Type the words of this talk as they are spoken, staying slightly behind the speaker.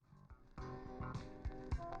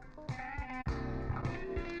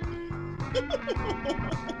Hello,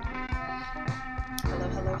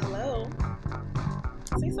 hello, hello.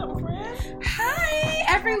 Say something, friend. Hi,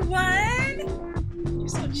 everyone. You're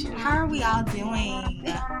so cute. How are we all doing?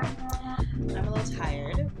 I'm a little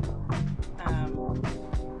tired. And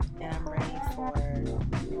I'm ready for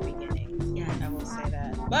new beginnings. Yeah. I will say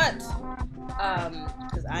that. But,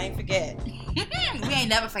 because I ain't forget. We ain't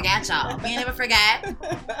never forgot, y'all. We ain't never forgot.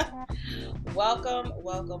 Welcome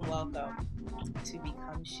to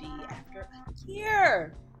Become She after a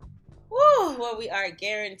year. Woo! Well, we are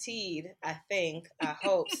guaranteed, I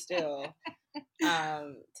hope still,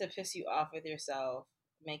 to piss you off with yourself,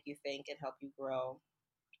 make you think, and help you grow.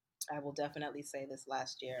 I will definitely say this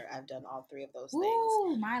last year, I've done all three of those things.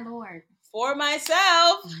 Ooh, my Lord. For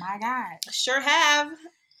myself. My God. Sure have.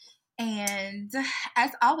 And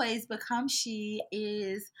as always, Become She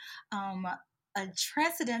is a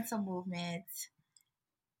transcendental movement.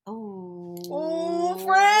 Ooh. Ooh,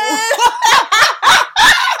 friend.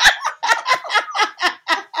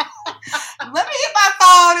 Let me hit my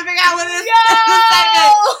phone to figure out what it is.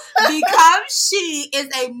 Become She is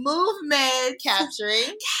a movement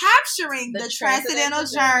capturing the transcendental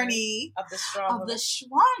journey of the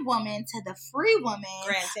strong woman to the free woman,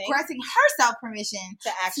 granting herself permission to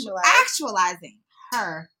actualizing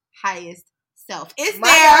her highest self. It's My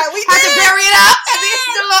there. God, we have to bury it up. And this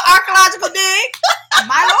is a little archaeological dig.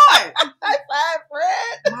 My Lord. High five,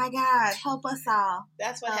 friend. My God, help us all.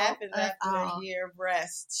 That's what happens after a year of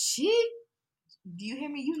rest. Do you hear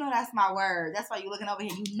me? You know that's my word. That's why you're looking over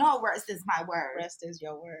here. You know rest is my word. Rest is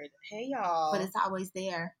your word. Hey, y'all. But it's always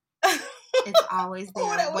there. It's always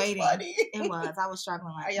there. That was waiting. Funny. It was. I was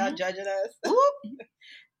struggling. Are y'all judging us? Whoop.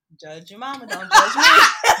 Judge your mama. Don't judge me.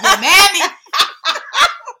 Your mammy.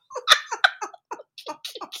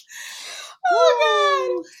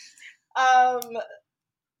 Oh, God.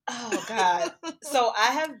 Oh, God. So I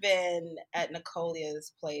have been at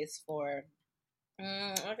Nicolia's place for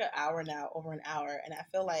like an hour now, over an hour. And I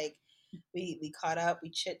feel like we caught up, we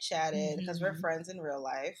chit-chatted, because we're friends in real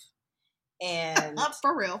life. And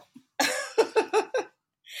for real.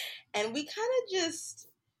 And we kind of just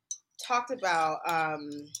talked about a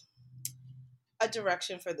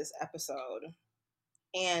direction for this episode.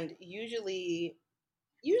 And usually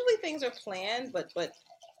things are planned, but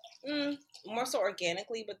more so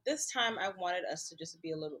organically. But this time I wanted us to just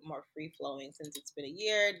be a little bit more free-flowing since it's been a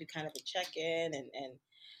year, do kind of a check-in. And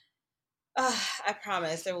I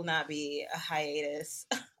promise there will not be a hiatus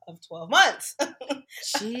of 12 months.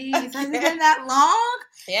 Jeez, has it been that long?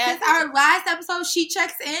 Yeah. Since our last episode, she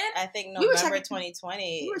checks in? I think November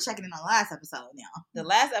 2020. We were checking in on the last episode now. The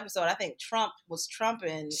last episode, I think Trump was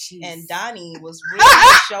trumping. Jeez. And Donnie was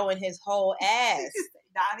really showing his whole ass.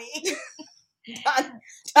 Donnie.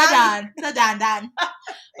 Don.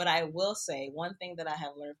 But I will say, one thing that I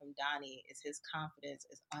have learned from Donnie is his confidence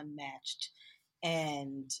is unmatched.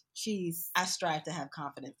 And jeez, I strive to have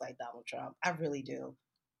confidence like Donald Trump. I really do.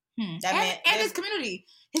 And his community.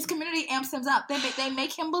 His community amps him up. They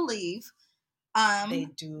make him believe they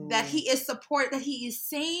do. That he is supported, that he is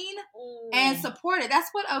seen and supported.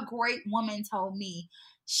 That's what a great woman told me.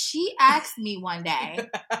 She asked me one day,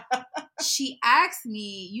 she asked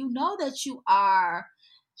me, you know that you are...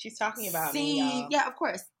 She's talking about seen, me, y'all. Yeah, of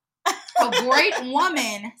course. A great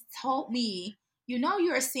woman told me, you know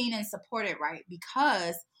you are seen and supported, right?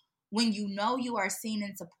 Because when you know you are seen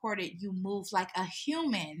and supported, you move like a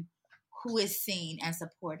human who is seen and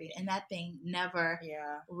supported. And that thing never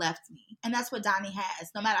left me. And that's what Donnie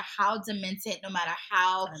has. No matter how demented, no matter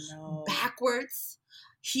how backwards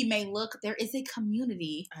he may look, there is a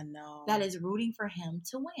community that is rooting for him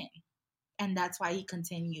to win. And that's why he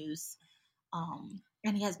continues.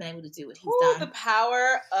 And he has been able to do what he's done. The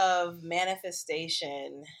power of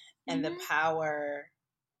manifestation and the power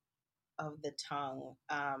of the tongue.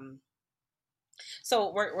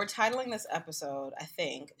 So we're titling this episode, I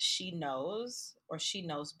think, She Knows, or She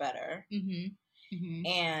Knows Better.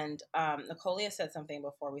 And Nicolia said something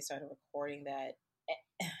before we started recording that,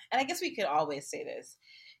 and I guess we could always say this,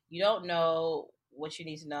 you don't know what you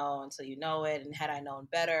need to know until you know it, and had I known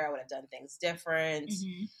better, I would have done things different,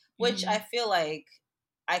 which I feel like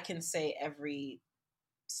I can say every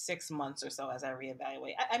 6 months or so as I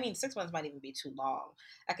reevaluate. I mean, 6 months might even be too long.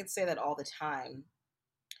 I could say that all the time.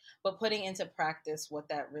 But putting into practice what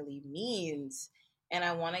that really means, and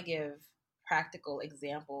I want to give practical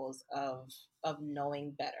examples of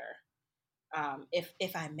knowing better,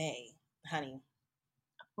 if I may, honey.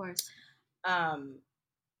 Of course.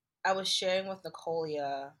 I was sharing with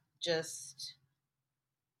Nicolia just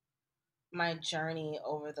my journey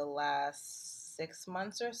over the last 6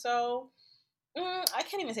 months or so. I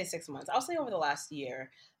can't even say 6 months. I'll say over the last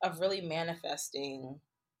year of really manifesting.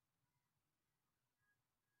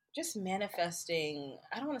 Just manifesting.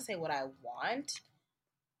 I don't want to say what I want,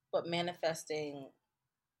 but manifesting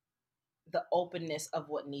the openness of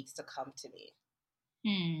what needs to come to me.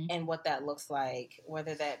 And what that looks like,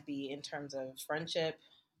 whether that be in terms of friendship,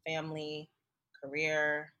 family,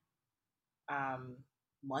 career,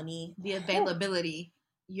 money, the availability.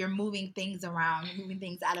 You're moving things around, you're moving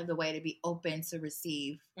things out of the way to be open to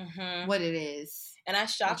receive what it is. And I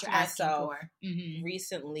shocked myself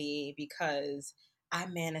recently because I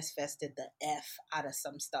manifested the F out of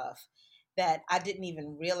some stuff that I didn't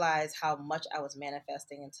even realize how much I was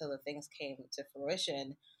manifesting until the things came to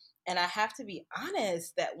fruition. And I have to be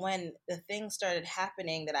honest that when the things started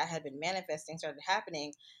happening that I had been manifesting started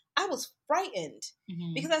happening, I was frightened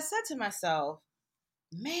because I said to myself,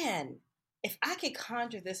 man, if I could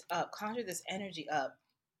conjure this energy up,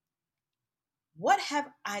 what have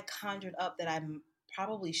I conjured up that I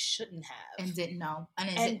probably shouldn't have? And didn't know.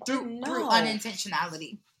 Through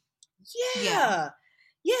unintentionality. Yeah.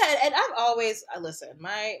 Yeah, and I've always listen.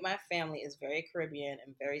 My family is very Caribbean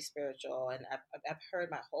and very spiritual, and I've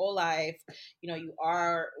heard my whole life. You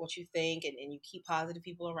are what you think, and you keep positive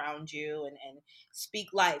people around you, and speak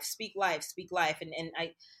life, speak life, speak life, and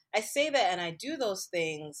I say that, and I do those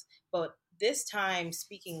things, but this time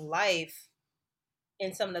speaking life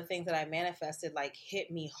in some of the things that I manifested like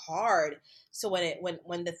hit me hard. So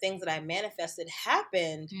when the things that I manifested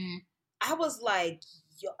happened, I was like,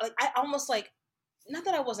 I almost like. Not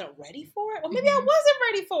that I wasn't ready for it. Well, maybe I wasn't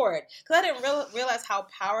ready for it because I didn't realize how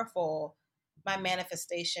powerful my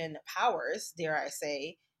manifestation powers, dare I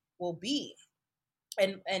say, will be.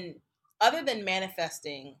 And other than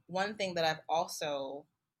manifesting, one thing that I've also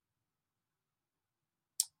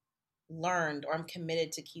learned or I'm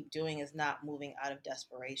committed to keep doing is not moving out of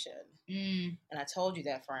desperation. And I told you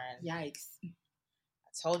that, friend. Yikes.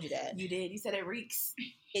 I told you that. You did. You said it reeks.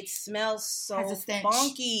 It smells so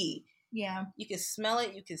funky. Yeah. You can smell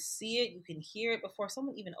it, you can see it, you can hear it before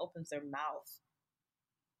someone even opens their mouth.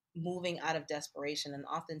 Moving out of desperation. And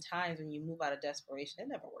oftentimes when you move out of desperation, it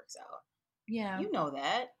never works out. Yeah. You know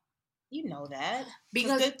that.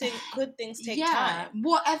 Because good things take time.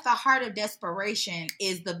 Well, at the heart of desperation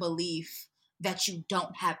is the belief that you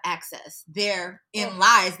don't have access. Therein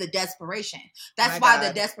lies the desperation. That's why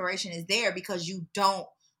the desperation is there, because you don't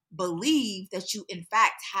believe that you in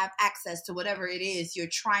fact have access to whatever it is you're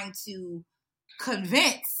trying to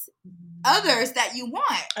convince others that you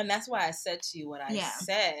want. And that's why I said to you what I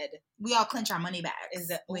said. We all clench our money back is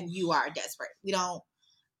that when you are desperate. We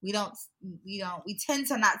tend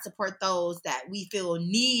to not support those that we feel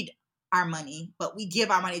need our money, but we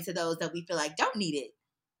give our money to those that we feel like don't need it.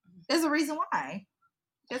 There's a reason why.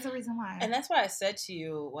 And that's why I said to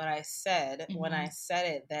you what I said when I said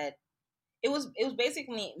it, that it was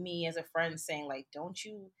basically me as a friend saying, like, don't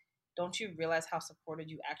you realize how supported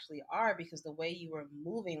you actually are, because the way you were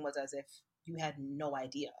moving was as if you had no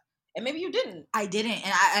idea. And maybe you didn't. I didn't.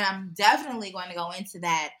 And I'm definitely going to go into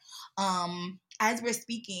that. As we're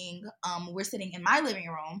speaking, we're sitting in my living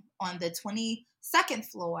room on the 22nd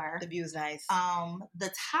floor. The view's nice.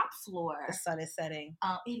 The top floor. The sun is setting.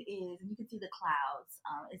 It is. And you can see the clouds.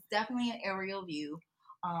 It's definitely an aerial view.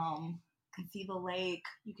 You can see the lake.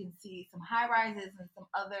 You can see some high rises and some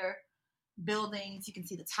other buildings. You can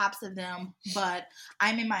see the tops of them. But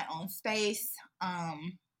I'm in my own space,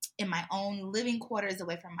 in my own living quarters,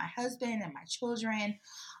 away from my husband and my children.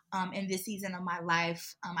 In this season of my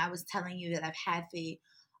life, I was telling you that I've had the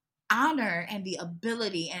honor and the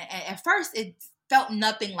ability. And at first, it felt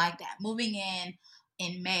nothing like that. Moving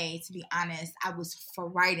in May, to be honest, I was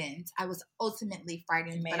frightened. I was ultimately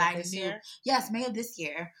frightened. May of this year? Yes, May of this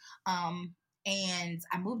year. And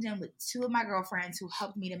I moved in with two of my girlfriends who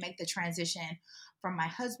helped me to make the transition from my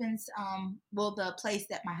husband's, the place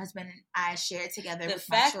that my husband and I shared together with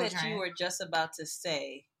my children. The fact that you were just about to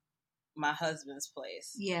say my husband's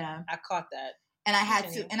place. Yeah. I caught that. And I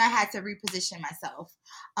had to reposition myself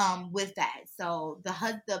with that. So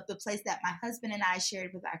the place that my husband and I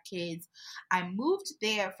shared with our kids, I moved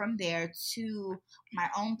from there to my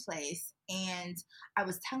own place. And I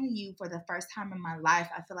was telling you, for the first time in my life,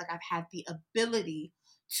 I feel like I've had the ability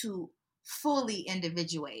to fully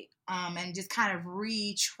individuate. and just kind of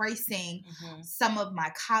retracing some of my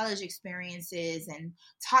college experiences and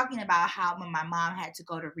talking about how when my mom had to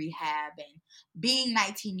go to rehab and being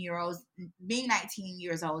 19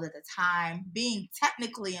 years old at the time, being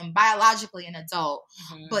technically and biologically an adult,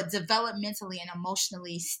 but developmentally and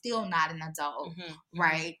emotionally still not an adult,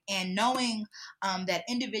 right? And knowing that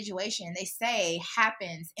individuation, they say,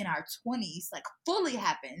 happens in our 20s, like fully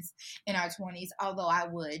happens in our 20s, although I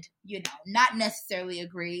would, not necessarily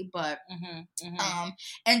agree, but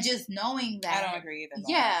and just knowing that I don't agree either.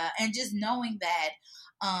 Yeah, and just knowing that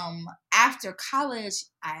after college,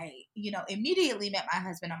 I, immediately met my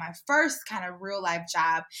husband on my first kind of real life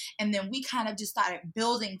job. And then we kind of just started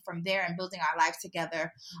building from there and building our life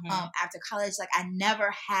together after college. Like I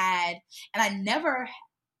never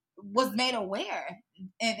was made aware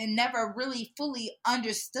and never really fully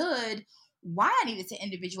understood why I needed to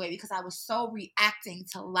individuate, because I was so reacting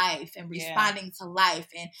to life and responding to life.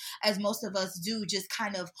 And as most of us do, just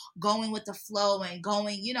kind of going with the flow and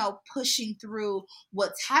going, pushing through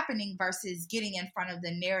what's happening versus getting in front of the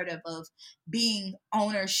narrative of being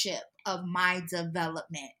ownership of my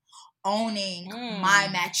development, owning my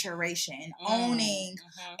maturation, owning.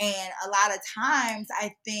 And a lot of times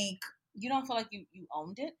I think, you don't feel like you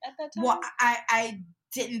owned it at that time? Well, I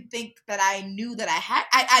didn't think that I knew that I had.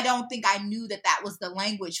 I don't think I knew that was the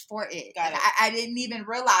language for it. Got it. I didn't even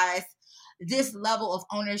realize this level of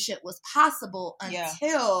ownership was possible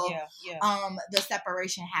until the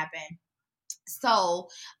separation happened. So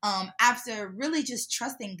after really just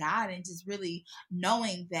trusting God and just really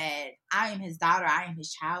knowing that I am his daughter, I am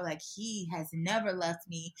his child, like he has never left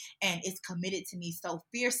me and is committed to me so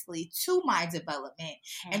fiercely to my development,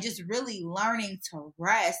 and just really learning to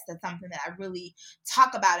rest. That's something that I really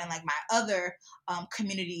talk about in like my other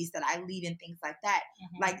communities that I lead and things like that.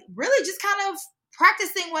 Like really just kind of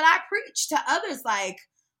practicing what I preach to others, like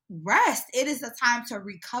rest. It is a time to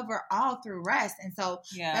recover all through rest. And so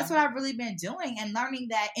that's what I've really been doing, and learning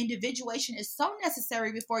that individuation is so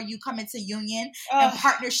necessary before you come into union and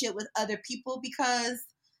partnership with other people, because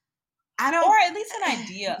or at least an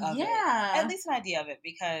idea of it. At least an idea of it,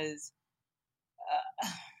 because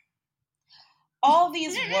all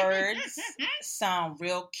these words sound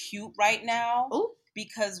real cute right now. Ooh.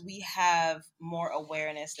 Because we have more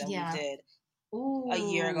awareness than we did a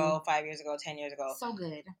year ago, 5 years ago, 10 years ago. So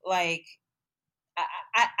good. Like,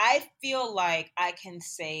 I feel like I can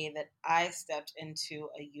say that I stepped into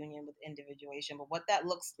a union with individuation, but what that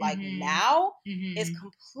looks like now is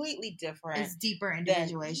completely different. It's deeper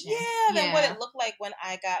individuation. Than what it looked like when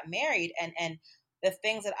I got married, and the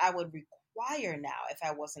things that I would require now if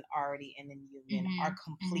I wasn't already in a union are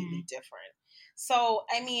completely different. So,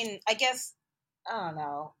 I mean, I guess, I don't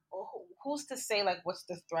know. Who's to say, like, what's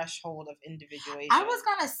the threshold of individuation? I was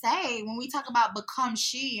going to say, when we talk about become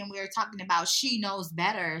she, and we were talking about she knows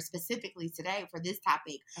better specifically today for this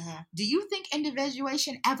topic, do you think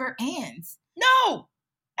individuation ever ends? No!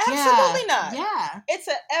 Absolutely not. Yeah. It's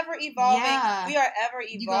an ever-evolving, we are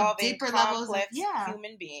ever-evolving, complex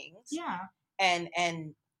human beings. Yeah. And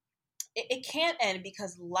it can't end,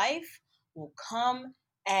 because life will come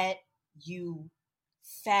at you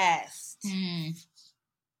fast.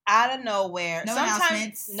 Out of nowhere. No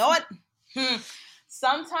announcements.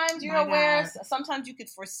 Sometimes you're aware. God. Sometimes you could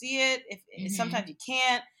foresee it. Sometimes you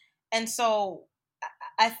can't. And so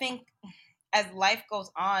I think as life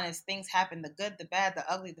goes on, as things happen, the good, the bad, the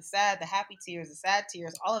ugly, the sad, the happy tears, the sad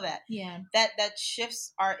tears, all of that. Yeah. That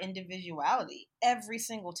shifts our individuality every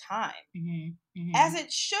single time. As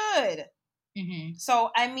it should. So,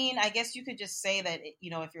 I mean, I guess you could just say that,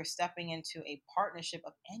 if you're stepping into a partnership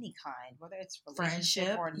of any kind, whether it's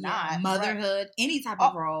relationship or not, motherhood, any type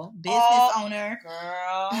of role, business owner,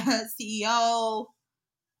 girl, CEO,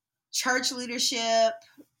 church leadership,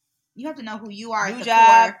 you have to know who you are. New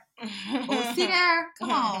job. Oh, see there?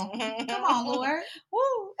 Come on, Lord.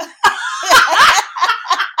 Woo.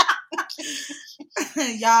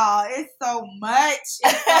 Y'all, it's so much.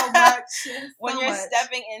 When you're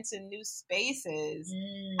stepping into new spaces,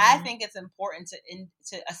 I think it's important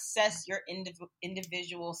to assess your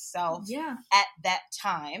individual self at that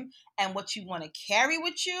time, and what you want to carry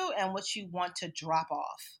with you and what you want to drop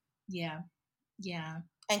off. Yeah.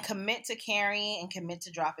 And commit to carrying and commit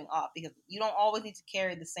to dropping off, because you don't always need to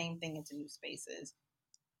carry the same thing into new spaces.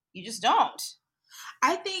 You just don't.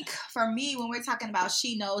 I think for me, when we're talking about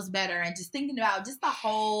she knows better and just thinking about just the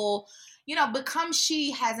whole, become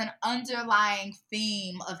she has an underlying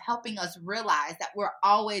theme of helping us realize that we're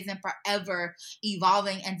always and forever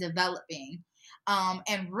evolving and developing.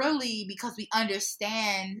 And really, because we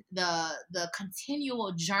understand the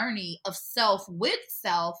continual journey of self with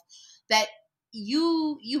self, that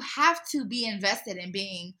you have to be invested in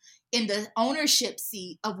being in the ownership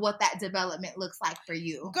seat of what that development looks like for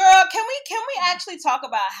you. Girl, can we actually talk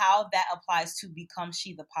about how that applies to Become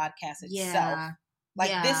She, the podcast itself?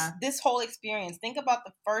 This whole experience. Think about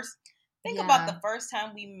the first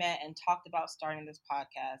time we met and talked about starting this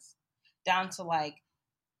podcast, down to like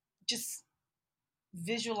just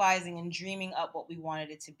visualizing and dreaming up what we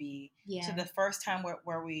wanted it to be, to the first time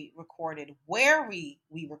where we recorded, where we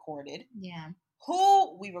recorded,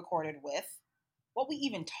 who we recorded with, what we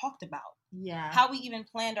even talked about, how we even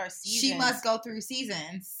planned our seasons. She must go through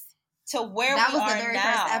seasons. To where that we was are the very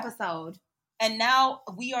now. first episode, and now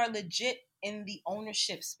we are legit in the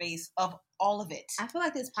ownership space of all of it. I feel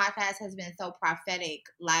like this podcast has been so prophetic,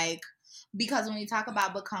 like, because when you talk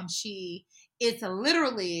about Become She, it's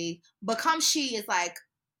literally, Become She is like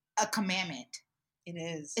a commandment. It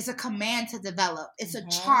is. It's a command to develop. It's a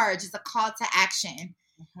charge. It's a call to action.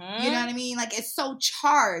 You know what I mean? Like, it's so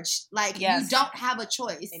charged. Like, you don't have a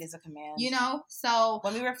choice. It is a command. You know? So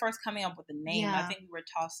when we were first coming up with the name, I think we were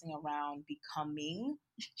tossing around Becoming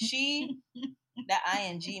She. That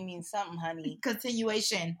ING means something, honey.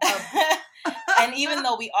 Continuation. And even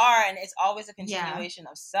though we are, and it's always a continuation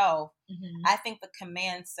of self, I think the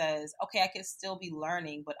command says, okay, I can still be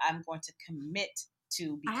learning, but I'm going to commit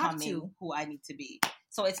to becoming who I need to be.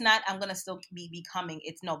 So it's not, I'm going to still be becoming.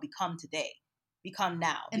 It's no, become today. Become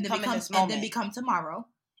now. And become then in this moment. And then become tomorrow.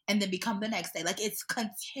 And then become the next day. Like, it's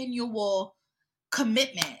continual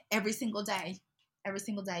commitment every single day. Every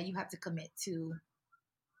single day you have to commit to.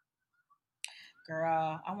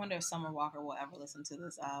 Girl, I wonder if Summer Walker will ever listen to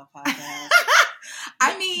this podcast.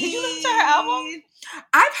 I mean, did you listen to her album?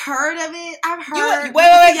 I've heard of it. I've heard.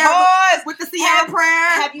 Wait, pause. With the Sierra Prayer.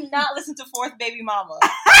 Have you not listened to Fourth Baby Mama?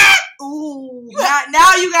 Ooh,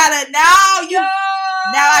 now you gotta. Now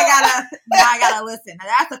I gotta listen.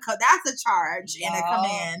 That's a charge and a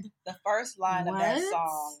command. The first line of that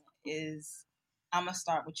song is, "I'm gonna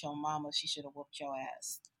start with your mama. She should have whooped your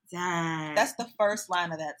ass." Dang. That's the first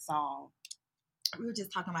line of that song. We were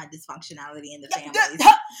just talking about dysfunctionality in the families.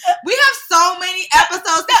 We have so many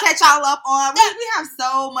episodes to catch y'all up on. We have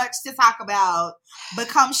so much to talk about.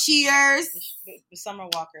 Become Sheers. The Summer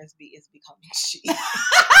Walker is becoming she.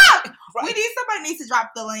 Right. Somebody needs to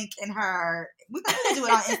drop the link in her. We can do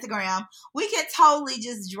it on Instagram. We can totally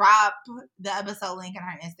just drop the episode link in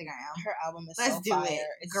her Instagram. Her album is Let's so do fire. It.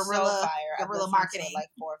 It's guerrilla, so fire. Guerrilla marketing. To it like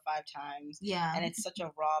 4 or 5 times. Yeah. And it's such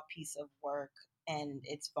a raw piece of work. And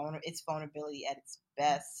it's vulnerability at its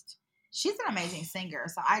best. She's an amazing singer,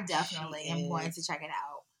 so I definitely am going to check it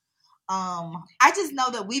out. I just know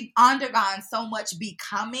that we've undergone so much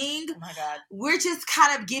becoming. Oh my God. We're just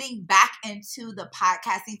kind of getting back into the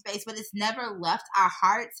podcasting space, but it's never left our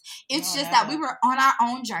hearts. It's just that we were on our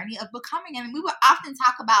own journey of becoming, and we would often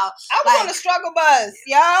talk about. I was on the struggle bus,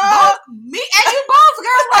 y'all. Me and you both,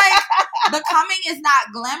 girl. Like, becoming is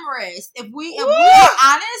not glamorous. If we are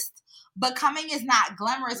honest. Becoming is not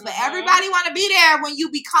glamorous, but everybody want to be there when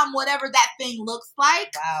you become whatever that thing looks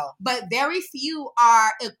like. Wow. But very few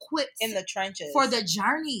are equipped in the trenches for the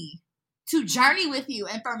journey, to journey with you.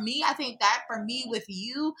 And for me, I think that for me with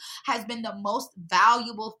you has been the most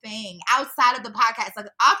valuable thing outside of the podcast. Like,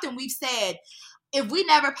 often we've said, if we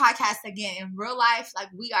never podcast again in real life, like,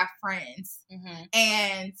 we are friends.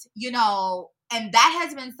 And, and that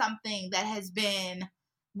has been something that has been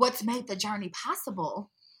what's made the journey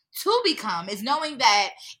possible. To become is knowing that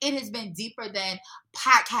it has been deeper than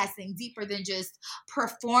podcasting, deeper than just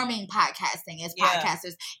performing podcasting as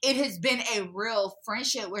podcasters. It has been a real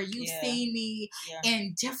friendship where you've seen me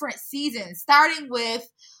in different seasons, starting with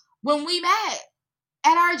when we met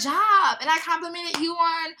at our job, and I complimented you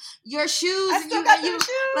on your shoes. I still got them shoes.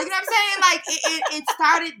 Like, you know what I'm saying? Like, it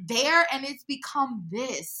started there, and it's become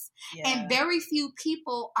this. Yeah. And very few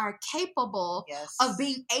people are capable of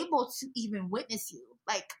being able to even witness you.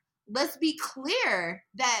 Like, let's be clear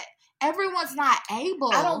that everyone's not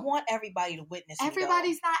able. I don't want everybody to witness me.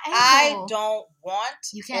 Everybody's not able. I don't want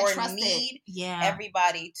you can't or trust need it.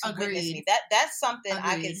 everybody to witness me. That's something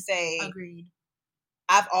I can say. Agreed.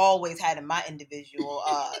 I've always had in my individual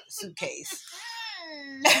suitcase.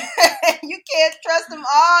 You can't trust them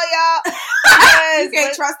all, y'all. You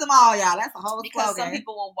can't trust them all, y'all. That's a whole because slogan. Some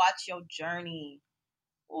people will watch your journey.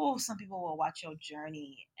 Oh, some people will watch your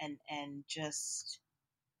journey and just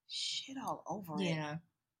shit all over it. Yeah.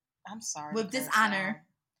 I'm sorry. With dishonor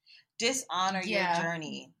your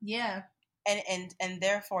journey. Yeah. And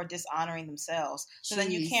therefore dishonoring themselves. So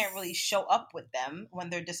then you can't really show up with them when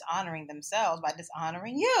they're dishonoring themselves by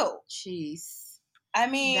dishonoring you. Jeez. I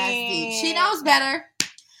mean, that's deep. She knows better.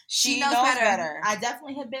 She knows better. I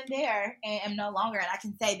definitely have been there and am no longer. And I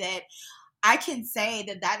can say that I can say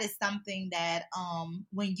that is something that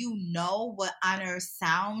when you know what honor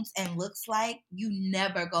sounds and looks like, you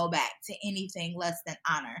never go back to anything less than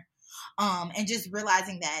honor. And just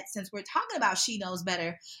realizing that since we're talking about She Knows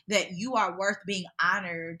Better, that you are worth being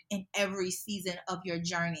honored in every season of your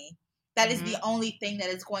journey. That is the only thing that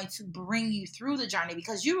is going to bring you through the journey,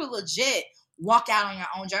 because you will legit walk out on your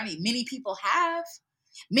own journey. Many people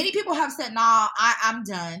have said, nah, I'm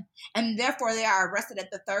done. And therefore they are arrested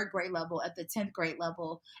at the 3rd grade level, at the 10th grade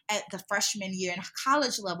level, at the freshman year and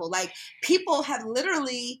college level. Like, people have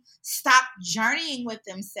literally stopped journeying with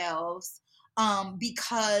themselves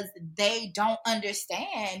because they don't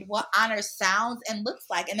understand what honor sounds and looks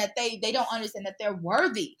like, and that they don't understand that they're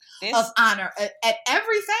worthy of honor at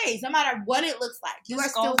every phase, no matter what it looks like. You are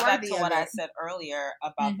still worthy back to of what it. I said earlier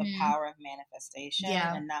about the power of manifestation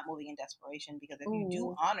and not moving in desperation, because if you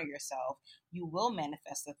do honor yourself, you will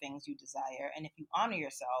manifest the things you desire. And if you honor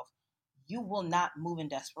yourself, you will not move in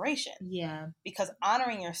desperation. Yeah. Because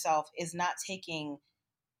honoring yourself is not taking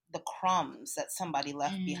the crumbs that somebody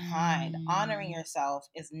left behind. Honoring yourself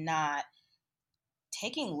is not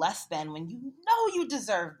taking less than when you know you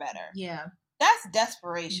deserve better. Yeah. That's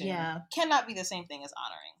desperation. Yeah. Cannot be the same thing as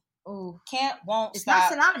honoring. Oh. Won't it's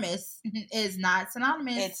stop. Not synonymous. It's not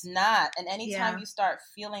synonymous. It's not. And anytime you start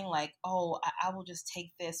feeling like, oh, I will just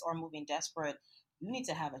take this, or moving desperate, you need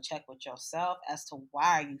to have a check with yourself as to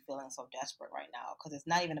why are you feeling so desperate right now? Because it's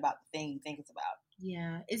not even about the thing you think it's about.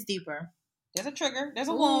 Yeah, it's deeper. There's a trigger. There's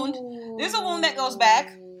a wound. There's a wound that goes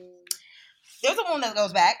back.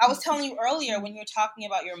 I was telling you earlier when you were talking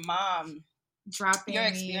about your mom dropping your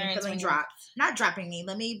experience me, feeling dropped. Not dropping me.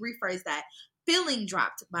 Let me rephrase that. Feeling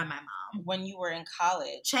dropped by my mom. When you were in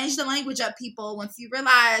college. Change the language up, people. Once you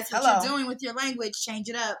realize what you're doing with your language, change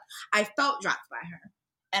it up. I felt dropped by her.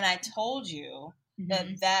 And I told you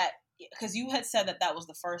that because you had said that was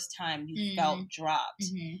the first time you felt dropped.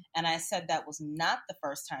 And I said that was not the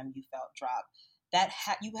first time you felt dropped. That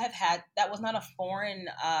that was not a foreign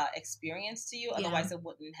experience to you. Otherwise, it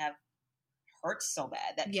wouldn't have hurt so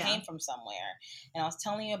bad. That came from somewhere. And I was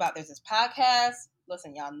telling you about, there's this podcast.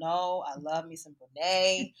 Listen, y'all know I love me some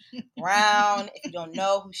Brene Brown. If you don't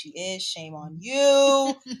know who she is, shame on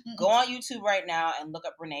you. Go on YouTube right now and look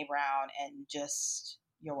up Brene Brown and just,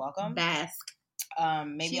 you're welcome. Bask.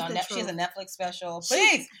 Maybe on Netflix. She has a Netflix special.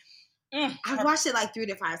 Please. I've watched it like 3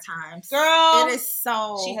 to 5 times. Girl. It is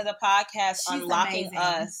so. She has a podcast, Unlocking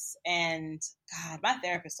Us. And God, my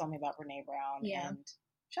therapist told me about Brene Brown. Yeah. And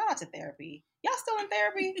shout out to therapy. Y'all still in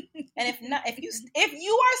therapy? And if not, if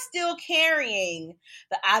you are still carrying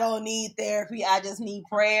the I don't need therapy, I just need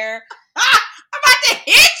prayer. I'm about to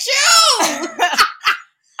hit you.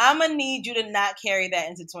 I'm gonna need you to not carry that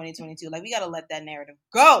into 2022. Like, we gotta let that narrative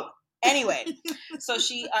go. Anyway, so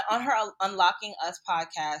she on her Unlocking Us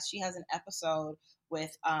podcast, she has an episode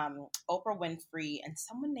with Oprah Winfrey and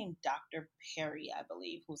someone named Dr. Perry, I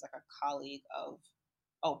believe, who's like a colleague of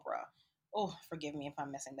Oprah. Oh, forgive me if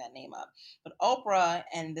I'm messing that name up. But Oprah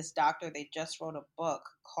and this doctor, they just wrote a book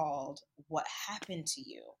called What Happened to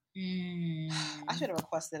You. I should have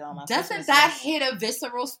requested it on my Doesn't Christmas that list. hit a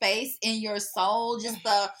visceral space in your soul? Just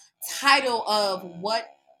the title of What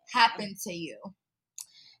Happened to You.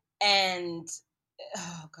 And,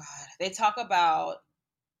 oh God, they talk about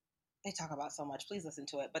so much. Please listen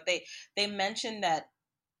to it. But they mentioned that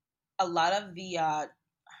a lot of the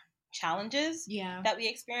challenges that we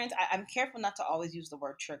experience, I'm careful not to always use the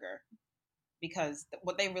word trigger, because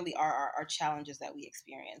what they really are challenges that we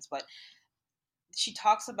experience. But they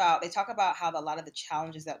talk about how a lot of the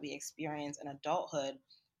challenges that we experience in adulthood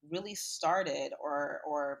really started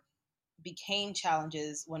or became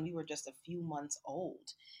challenges when we were just a few months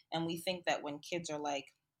old. And we think that when kids are like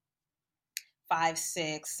 5,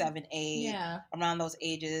 6, 7, 8, around those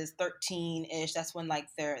ages, 13-ish, that's when like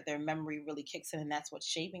their memory really kicks in, and that's what's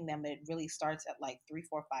shaping them. But it really starts at like 3,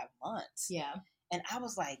 4, 5 months. Yeah. And I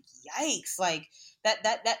was like, yikes. Like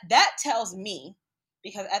that tells me,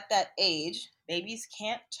 because at that age, babies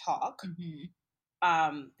can't talk.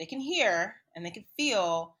 They can hear and they can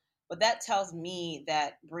feel, but that tells me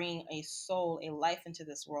that bringing a soul, a life into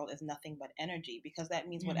this world is nothing but energy, because that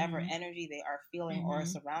means whatever energy they are feeling or are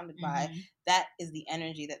surrounded by, that is the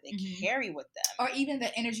energy that they carry with them. Or even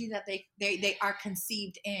the energy that they are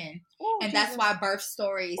conceived in. Ooh, and Jesus. That's why birth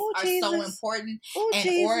stories are so important. Ooh, and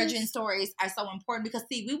Jesus. Origin stories are so important, because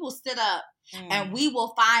see, we will sit up And we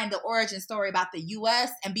will find the origin story about the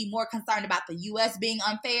U.S. and be more concerned about the U.S. being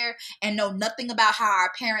unfair and know nothing about how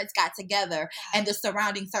our parents got together and the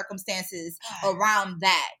surrounding circumstances around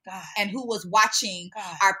that and who was watching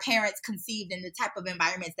our parents conceived in the type of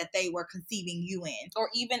environments that they were conceiving you in. Or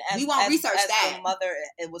even as, we won't research that. The mother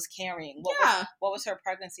it was carrying. What was her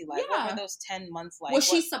pregnancy like? What were those 10 months like? Was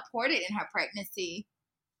she supported in her pregnancy?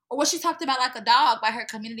 Or was she talked about like a dog by her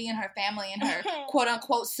community and her family and her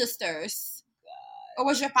quote-unquote sisters? Or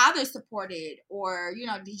was your father supported? Or, you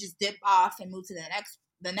know, did you just dip off and move to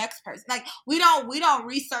the next person? Like, we don't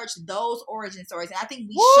research those origin stories. And I think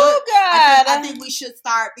we should. I think we should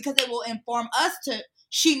start, because it will inform us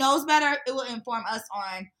she knows better. It will inform us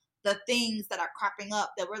on the things that are cropping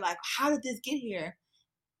up that we're like, how did this get here?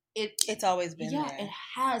 It's always been there. Yeah, it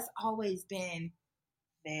has always been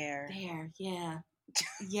there. Yeah.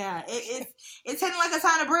 Yeah, it's hitting like a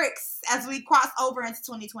ton of bricks as we cross over into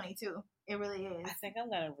 2022. It really is. I think I'm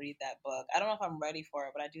going to read that book. I don't know if I'm ready for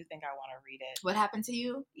it, but I do think I want to read it. What happened to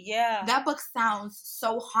you? Yeah. That book sounds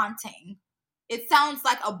so haunting. It sounds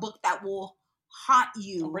like a book that will haunt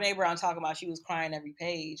you. Brene Brown talking about she was crying every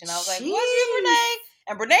page. And I was like, what's you, Brene?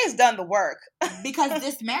 And Brene's done the work. Because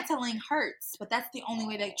dismantling hurts. But that's the only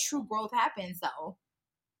way that true growth happens, though.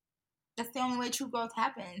 That's the only way true growth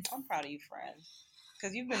happens. I'm proud of you, friend.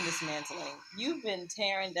 Because you've been dismantling. You've been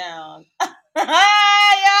tearing down.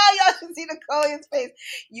 Y'all should see Nicolia's face.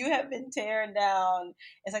 You have been tearing down.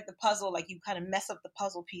 It's like the puzzle. Like you kind of mess up the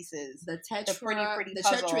puzzle pieces. The Tetris, the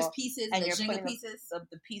puzzle, Tetris pieces, and the you're Jenga putting pieces.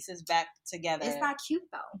 the pieces back together. It's not cute,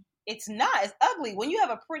 though. It's not. It's ugly. When you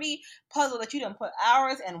have a pretty puzzle that you done put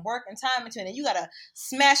hours and work and time into, and then you gotta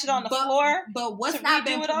smash it on the floor. But what's not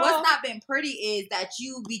been pretty is that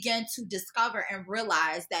you begin to discover and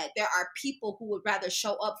realize that there are people who would rather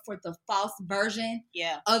show up for the false version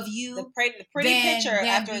of you, the pretty picture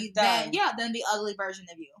after it's done, than the ugly version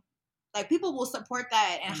of you. Like, people will support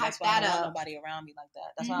that and hype that up. I don't want nobody around me like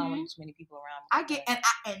that. That's why I don't want too many people around me.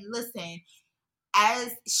 And listen,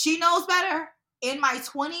 as she knows better. In my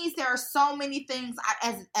 20s, there are so many things,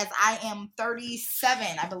 as I am 37,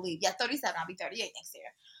 I believe. Yeah, 37. I'll be 38 next year.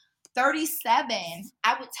 37,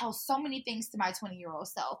 I would tell so many things to my 20-year-old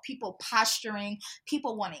self. People posturing,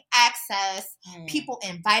 people wanting access, people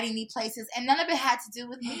inviting me places. And none of it had to do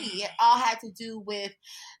with me. It all had to do with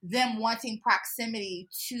them wanting proximity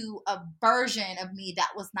to a version of me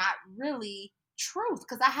that was not really truth,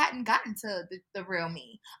 because I hadn't gotten to the real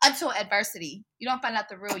me until adversity. You don't find out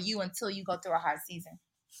the real you until you go through a hard season,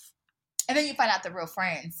 and then you find out the real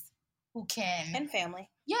friends who can, and family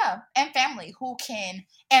who can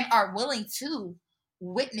and are willing to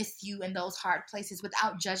witness you in those hard places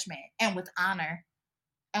without judgment and with honor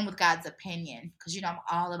and with God's opinion, because I'm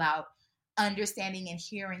all about understanding and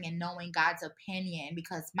hearing and knowing God's opinion,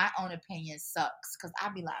 because my own opinion sucks, because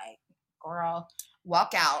I'd be like, girl,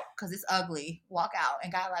 walk out, because it's ugly. Walk out.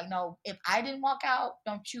 And God like, no, if I didn't walk out,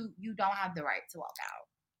 you don't have the right to walk out.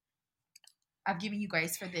 I've given you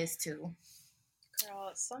grace for this too.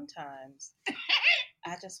 Girl, sometimes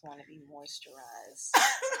I just want to be moisturized.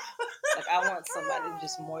 Like, I want somebody to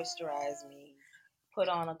just moisturize me, put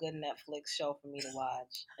on a good Netflix show for me to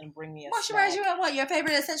watch, and bring me a moisturize you in what? Your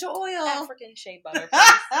favorite essential oil? African shea butter.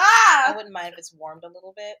 I wouldn't mind if it's warmed a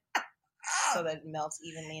little bit, so that it melts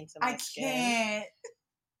evenly into my skin. I can't.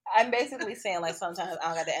 I'm basically saying, like, sometimes I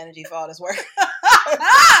don't got the energy for all this work.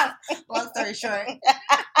 Long story short.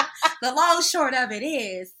 The long short of it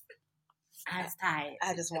is, I was tired.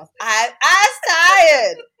 I was tired.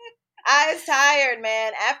 I was tired,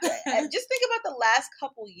 man. After, just think about the last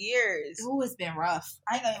couple years. Ooh, it's been rough.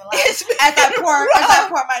 I ain't gonna even lie. As I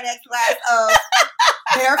pour my next glass of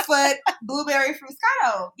Barefoot blueberry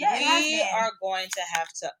Fruscato. Yeah, we are going to have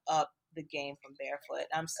to up the game from Barefoot.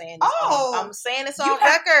 I'm saying this I'm saying this on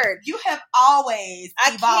record. You have always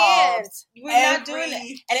evolved. Can't. We're not doing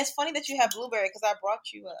it. And it's funny that you have blueberry, because I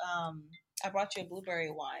brought you a blueberry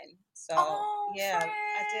wine. So friend.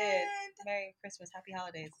 I did. Merry Christmas, Happy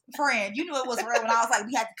Holidays, friend. You knew it was real when I was like,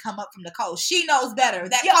 we had to come up from the coast. She knows better.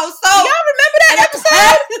 That coast. So y'all remember that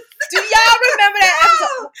episode? Do y'all remember that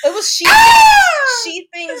episode? It was She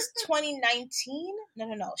Things 2019.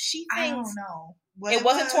 No. She Things. I don't know. It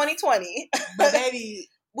wasn't 2020. But baby,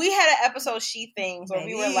 we had an episode, She Things, where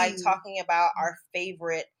we were like talking about our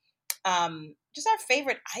favorite, just our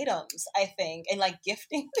favorite items, I think, and like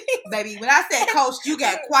gifting things. Baby, when I said coast, you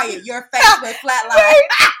got quiet. Your face went flatline. Right?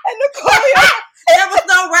 And Nicolia, there was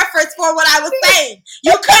no reference for what I was saying.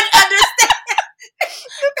 You couldn't understand.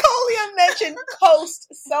 Nicolia mentioned coast,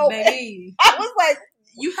 so baby, I was like,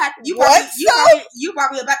 you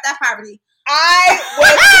brought me about that poverty. I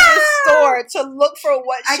went to the store to look for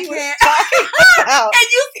what she was talking about. And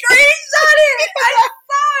you screenshot it.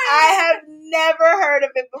 I have never heard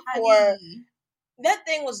of it before. Honey. That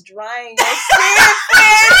thing was drying your skin.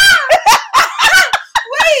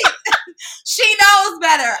 Wait. She knows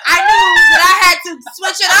better. I knew that I had to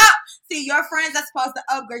switch it up. See, your friends are supposed to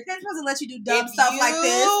upgrade. They're supposed to let you do dumb stuff like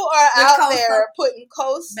this. You are out there putting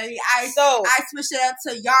Coast. Baby, I switched it up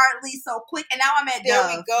to Yardley so quick, and now I'm at there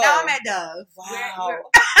Dove. We go. Now I'm at Dove. Wow.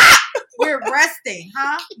 We're resting,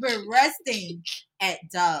 huh? We're resting at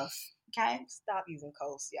Dove. Okay? Stop using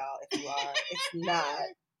Coast, y'all, if you are.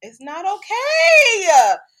 It's not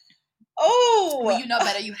okay. Oh. When you know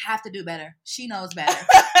better, you have to do better. She knows better.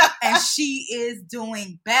 And she is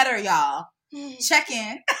doing better, y'all. Check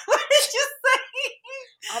in. What did you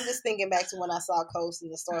say? I'm just thinking back to when I saw Coast in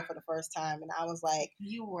the store for the first time, and I was like,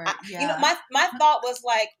 you know, my thought was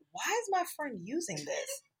like, why is my friend using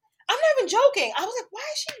this? I'm not even joking. I was like,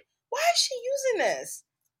 why is she using this?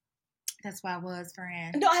 That's why I was,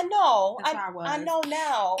 friend. No, I know. That's why I was. I know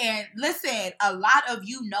now. And listen, a lot of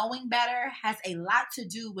you knowing better has a lot to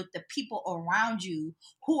do with the people around you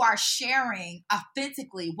who are sharing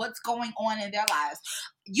authentically what's going on in their lives.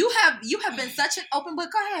 You have been such an open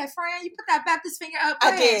book. Go ahead, friend. You put that Baptist finger up.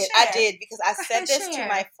 I did because I said this to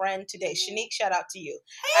my friend today. Shanique, shout out to you.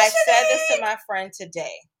 Hey, said this to my friend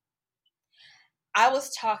today. I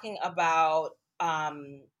was talking about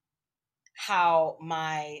how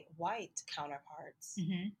my white counterparts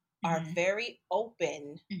are very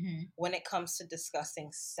open when it comes to discussing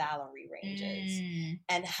salary ranges,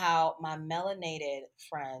 and how my melanated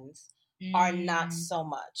friends are not so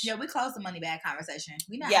much. Yeah, we closed the money bag conversation.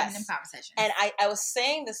 We're not having them conversations. And I was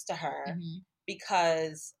saying this to her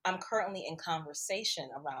because I'm currently in conversation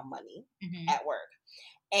around money at work.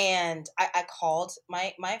 And I called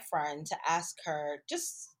my friend to ask her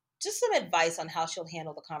just some advice on how she'll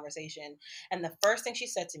handle the conversation. And the first thing she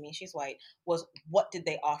said to me, she's white, was, what did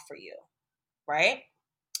they offer you? Right?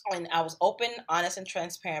 And I was open, honest, and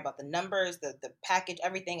transparent about the numbers, the package,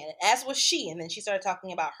 everything. And as was she. And then she started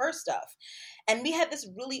talking about her stuff. And we had this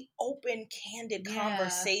really open, candid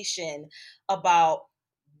conversation about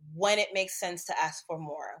when it makes sense to ask for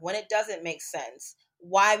more, when it doesn't make sense,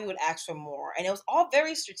 why we would ask for more. And it was all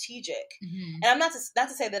very strategic. And I'm not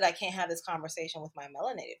to say that I can't have this conversation with my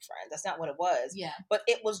melanated friend. That's not what it was. Yeah. But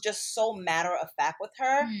it was just so matter of fact with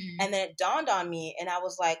her. And then it dawned on me, and I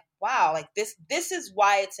was like, wow, like this is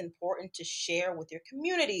why it's important to share with your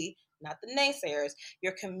community, not the naysayers,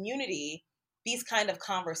 your community, these kind of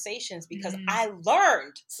conversations, because I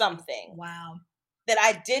learned something. Wow. That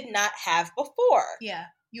I did not have before. Yeah.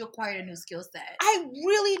 You acquired a new skill set. I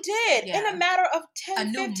really did. In a matter of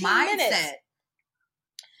 10, 15 minutes.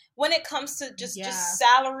 When it comes to just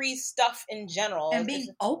salary stuff in general. And being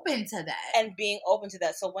open to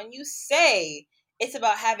that. So when you say it's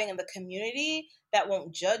about having the community that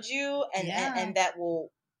won't judge you and that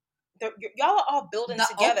will, y'all are all building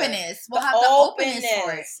together. Openness. We'll have the openness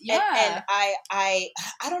for it. Yeah. And I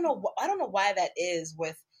don't know why that is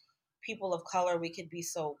with people of color. We could be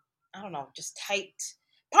so, I don't know, just tight.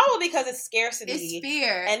 Probably because it's scarcity. It's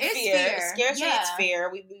fear. Scarcity, it's fear.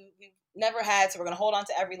 We've never had, so we're going to hold on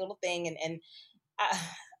to every little thing. And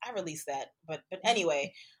I released that. But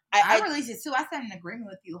anyway. I released it too. I said in agreement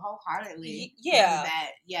with you wholeheartedly. Yeah. That,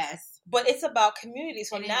 yes. But it's about community.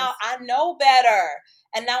 So now I know better.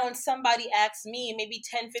 And now when somebody asks me, maybe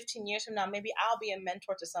 10, 15 years from now, maybe I'll be a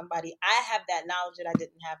mentor to somebody. I have that knowledge that I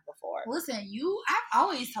didn't have before. Listen, I've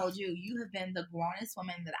always told you, you have been the grownest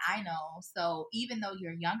woman that I know. So even though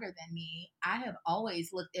you're younger than me, I have always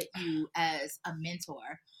looked at you as a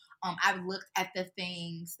mentor. I've looked at the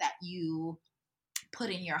things that you put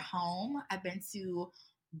in your home. I've been to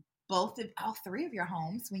all three of your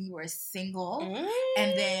homes when you were single,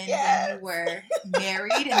 and then when you were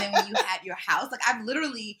married, and then when you had your house. Like, I've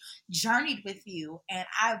literally journeyed with you, and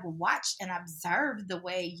I've watched and observed the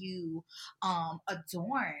way you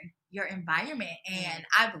adorn your environment, and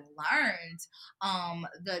I've learned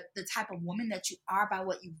the type of woman that you are by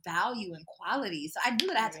what you value and quality. So I knew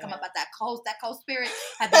that I had to come up about that cold spirit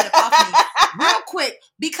had to get off me real quick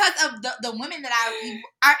because of the women that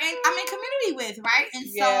I'm in community with, right? And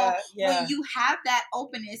so when you have that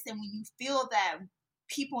openness and when you feel that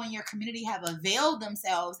people in your community have availed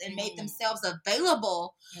themselves and made themselves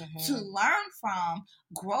available to learn from,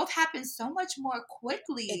 growth happens so much more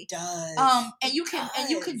quickly. It does. And you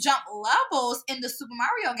can jump levels in the Super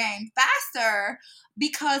Mario game faster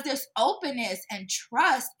because there's openness and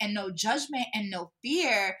trust and no judgment and no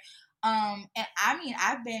fear. And I mean,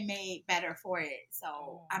 I've been made better for it.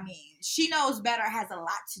 So, I mean, She Knows Better has a lot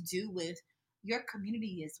to do with your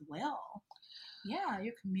community as well. Yeah,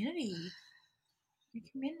 your community. Your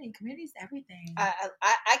community is everything.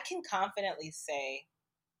 I can confidently say,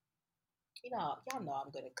 y'all know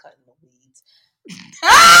I'm good at cutting the weeds.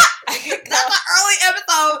 That's an early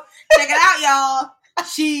episode. Check it out, y'all.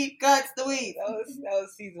 She cuts the weeds. That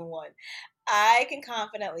was season 1. I can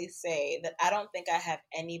confidently say that I don't think I have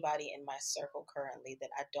anybody in my circle currently that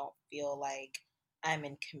I don't feel like I'm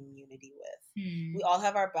in community with. We all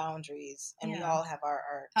have our boundaries, and we all have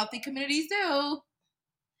our healthy communities too.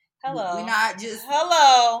 Hello. We're not just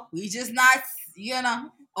we just not,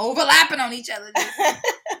 overlapping on each other.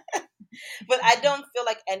 But I don't feel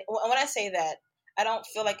like, and when I say that, I don't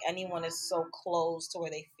feel like anyone is so close to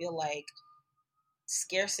where they feel like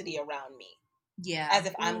scarcity around me. Yeah. As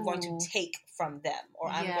if I'm going to take from them, or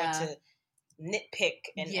I'm going to nitpick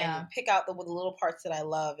and pick out the little parts that I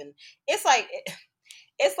love. And it's like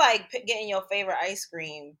getting your favorite ice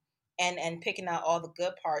cream and picking out all the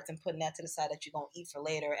good parts and putting that to the side that you're going to eat for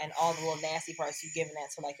later, and all the little nasty parts you're giving that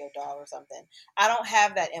to like your dog or something. I don't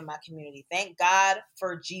have that in my community. Thank God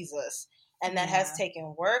for Jesus. And that has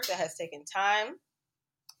taken work, that has taken time.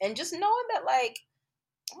 And just knowing that, like,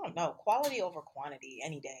 I don't know, quality over quantity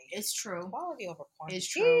any day. It's true. Quality over quantity. It's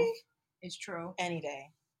true. It's true. Any day.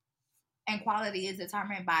 And quality is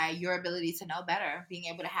determined by your ability to know better, being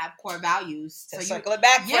able to have core values. So circle it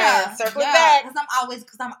back, friends. Circle it back. Because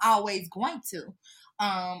I'm always going to.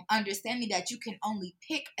 Understanding that you can only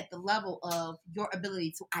pick at the level of your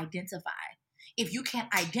ability to identify. If you can't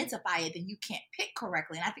identify it, then you can't pick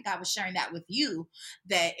correctly. And I think I was sharing that with you,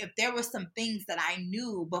 that if there were some things that I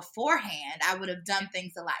knew beforehand, I would have done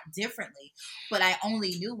things a lot differently. But I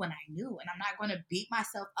only knew when I knew. And I'm not going to beat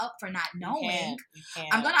myself up for not knowing. You can't.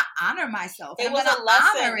 I'm going to honor myself. It was a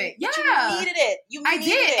lesson. Honor it. Yeah. You needed it. I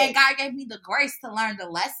did. And God gave me the grace to learn the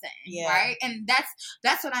lesson. Yeah. Right? And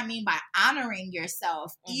that's what I mean by honoring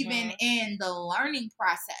yourself, even in the learning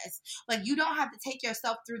process. Like, you don't have to take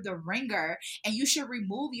yourself through the ringer. And you should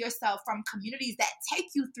remove yourself from communities that take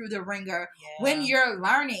you through the ringer when you're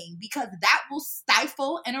learning, because that will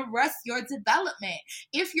stifle and arrest your development.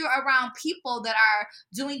 If you're around people that are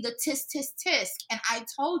doing the tisk, and I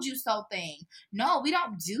told you so thing. No, we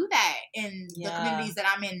don't do that in the communities that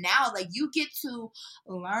I'm in now. Like, you get to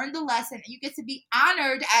learn the lesson and you get to be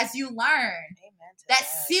honored as you learn. Amen to that.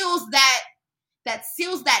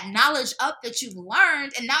 Seals that knowledge up that you've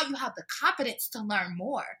learned, and now you have the confidence to learn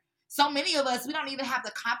more. So many of us, we don't even have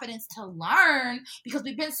the confidence to learn because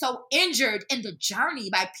we've been so injured in the journey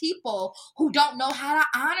by people who don't know how to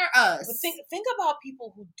honor us. But think about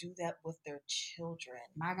people who do that with their children.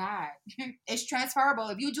 My God. It's transferable.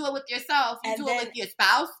 If you do it with yourself, you do it with your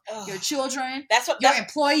spouse, your children, your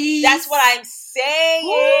employees. That's what I'm saying.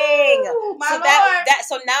 Ooh, my Lord.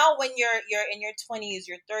 So now when you're in your 20s,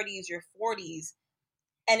 your 30s, your 40s,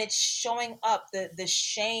 and it's showing up the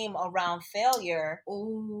shame around failure.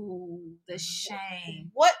 Ooh, the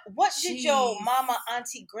shame. What did your mama,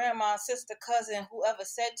 auntie, grandma, sister, cousin, whoever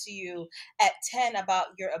said to you at 10 about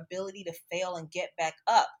your ability to fail and get back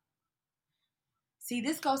up? See,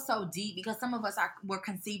 this goes so deep because some of us were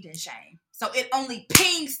conceived in shame. So it only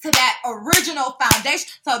pings to that original foundation.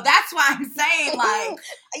 So that's why I'm saying, like,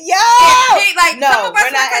 no,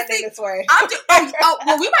 we're not ending this way.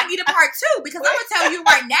 Well, we might need a part 2 because I'm going to tell you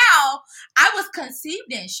right now, I was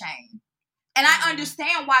conceived in shame. And I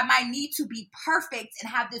understand why my need to be perfect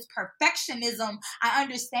and have this perfectionism. I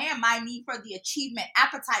understand my need for the achievement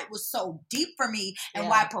appetite was so deep for me, and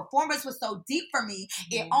why performance was so deep for me.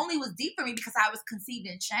 It only was deep for me because I was conceived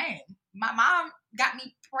in shame. My mom got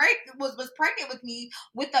me was pregnant with me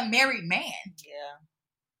with a married man.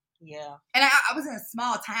 Yeah. And I was in a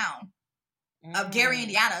small town of Gary,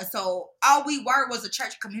 Indiana. So all we were was a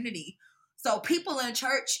church community. So people in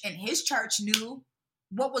his church knew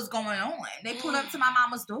what was going on. They pulled up to my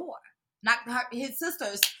mama's door. His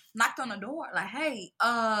sisters knocked on the door. Like, hey,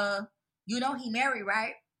 he married,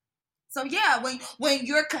 right? So yeah, when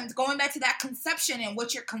you're going back to that conception and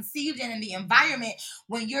what you're conceived in the environment,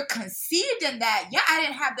 when you're conceived in that, I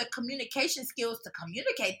didn't have the communication skills to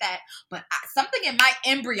communicate that, but something in my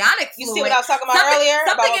embryonic fluid. You see what I was talking about earlier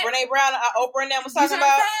about what Brene Brown, Oprah and them was talking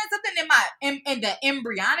about? Something in the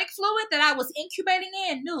embryonic fluid that I was incubating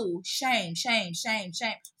in knew shame. So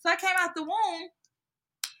I came out the womb.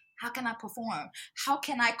 How can I perform? How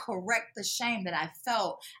can I correct the shame that I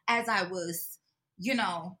felt as I was,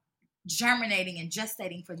 germinating and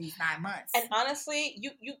gestating for these 9 months? And honestly,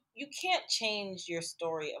 you can't change your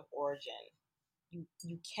story of origin.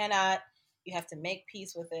 You cannot. You have to make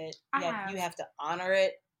peace with it. You have to honor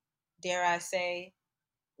it, dare I say,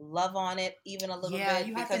 love on it even a little bit.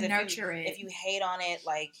 You have to nurture it. If you hate on it,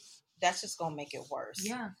 like, that's just gonna make it worse.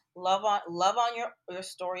 Yeah. Love on your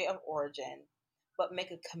story of origin, but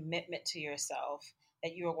make a commitment to yourself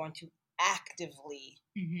that you are going to actively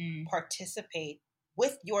participate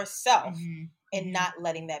with yourself and not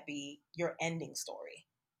letting that be your ending story.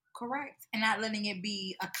 Correct. And not letting it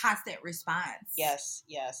be a constant response. Yes.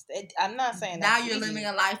 I'm not saying now you're living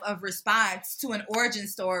a life of response to an origin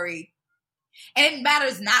story. And it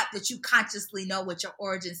matters not that you consciously know what your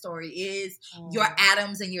origin story is. Your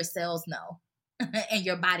atoms and your cells know. And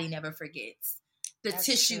your body never forgets. That's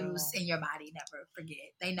tissues in your body never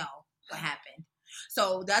forget. They know what happened.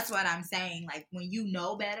 So that's what I'm saying. Like, when you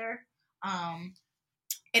know better,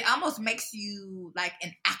 it almost makes you like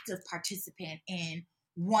an active participant in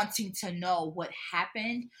wanting to know what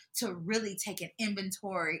happened, to really take an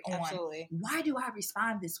inventory on why do I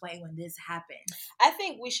respond this way when this happens. I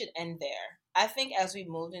think we should end there. I think as we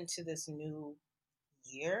moved into this new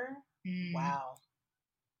year, wow,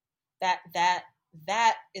 that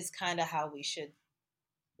is kind of how we should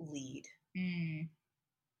lead.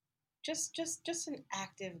 Just an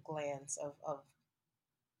active glance of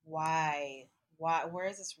why, where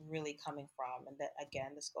is this really coming from? And that,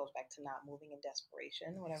 again, this goes back to not moving in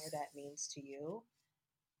desperation, whatever that means to you,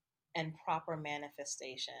 and proper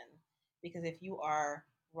manifestation. Because if you are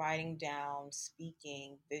writing down,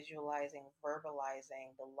 speaking, visualizing,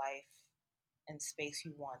 verbalizing the life and space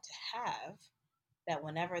you want to have, that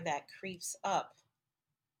whenever that creeps up,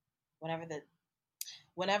 whenever the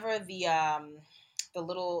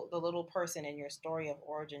little person in your story of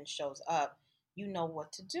origin shows up, you know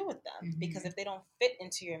what to do with them. Because if they don't fit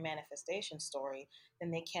into your manifestation story, then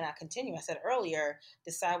they cannot continue. I said earlier,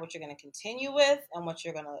 decide what you're going to continue with and what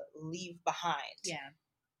you're going to leave behind. Yeah.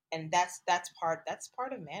 And that's part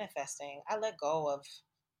of manifesting. I let go of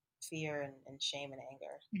fear and shame and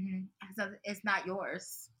anger. So it's not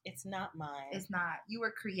yours. It's not mine. It's not. You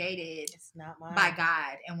were created. It's not mine. By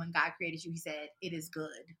God. And when God created you, he said, it is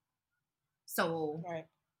good. So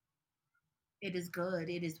it is good.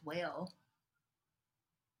 It is well.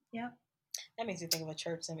 Yep. That makes me think of a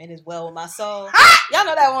church hymn. It is well with my soul. Y'all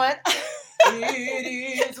know that one.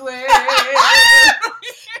 It is well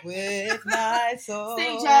with my soul.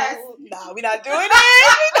 Sing, Jazz. Nah, we're not doing it.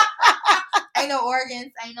 Ain't no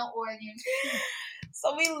organs.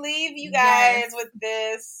 So we leave you guys with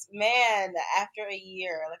this. Man, after a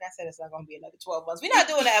year, like I said, it's not going to be another 12 months. We're not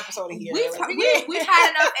doing an episode a year. We've had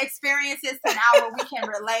enough experiences to now where we can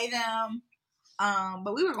relay them.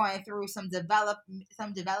 But we were going through some developing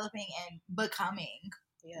and becoming.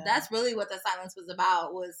 Yeah. That's really what the silence was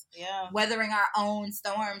about, was weathering our own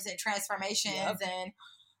storms and transformations and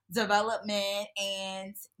development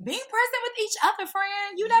and being present with each other,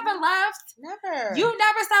 friend. You never left. Never. You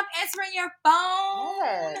never stopped answering your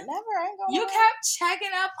phone. Never. I ain't going You kept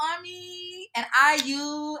checking up on me and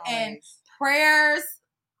and prayers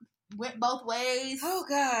went both ways. Oh,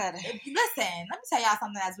 God. Listen, let me tell y'all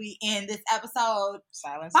something as we end this episode.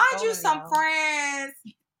 Silence. Find you some friends.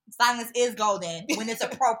 Silence is golden when it's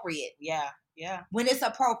appropriate. Yeah. When it's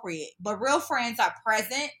appropriate. But real friends are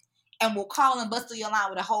present and will call and bust through your line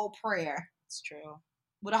with a whole prayer. It's true.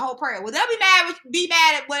 With a whole prayer. Well, they'll be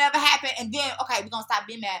mad at whatever happened, and then, okay, we're going to stop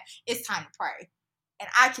being mad. It's time to pray. And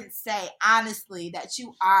I can say, honestly, that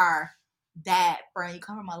you are that friend. You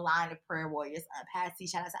come from a line of prayer warriors. Aunt Patsy.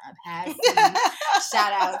 Shout out to Aunt Patsy.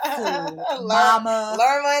 Shout out to Mama.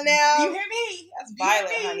 Learn one now. You hear me? That's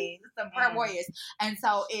violent, honey. Some prayer warriors. And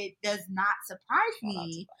so it does not surprise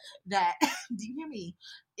me that, do you hear me?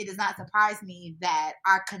 It does not surprise me that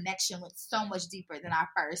our connection went so much deeper than our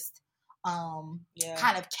first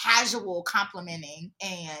kind of casual complimenting.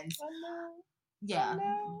 And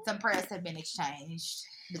some prayers have been exchanged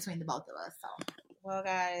between the both of us. So, well,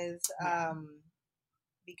 guys,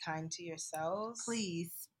 be kind to yourselves,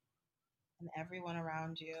 please, and everyone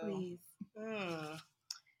around you. Please.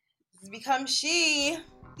 This has become She.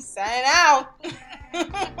 Signing out.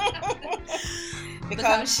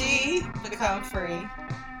 Become She. Become free.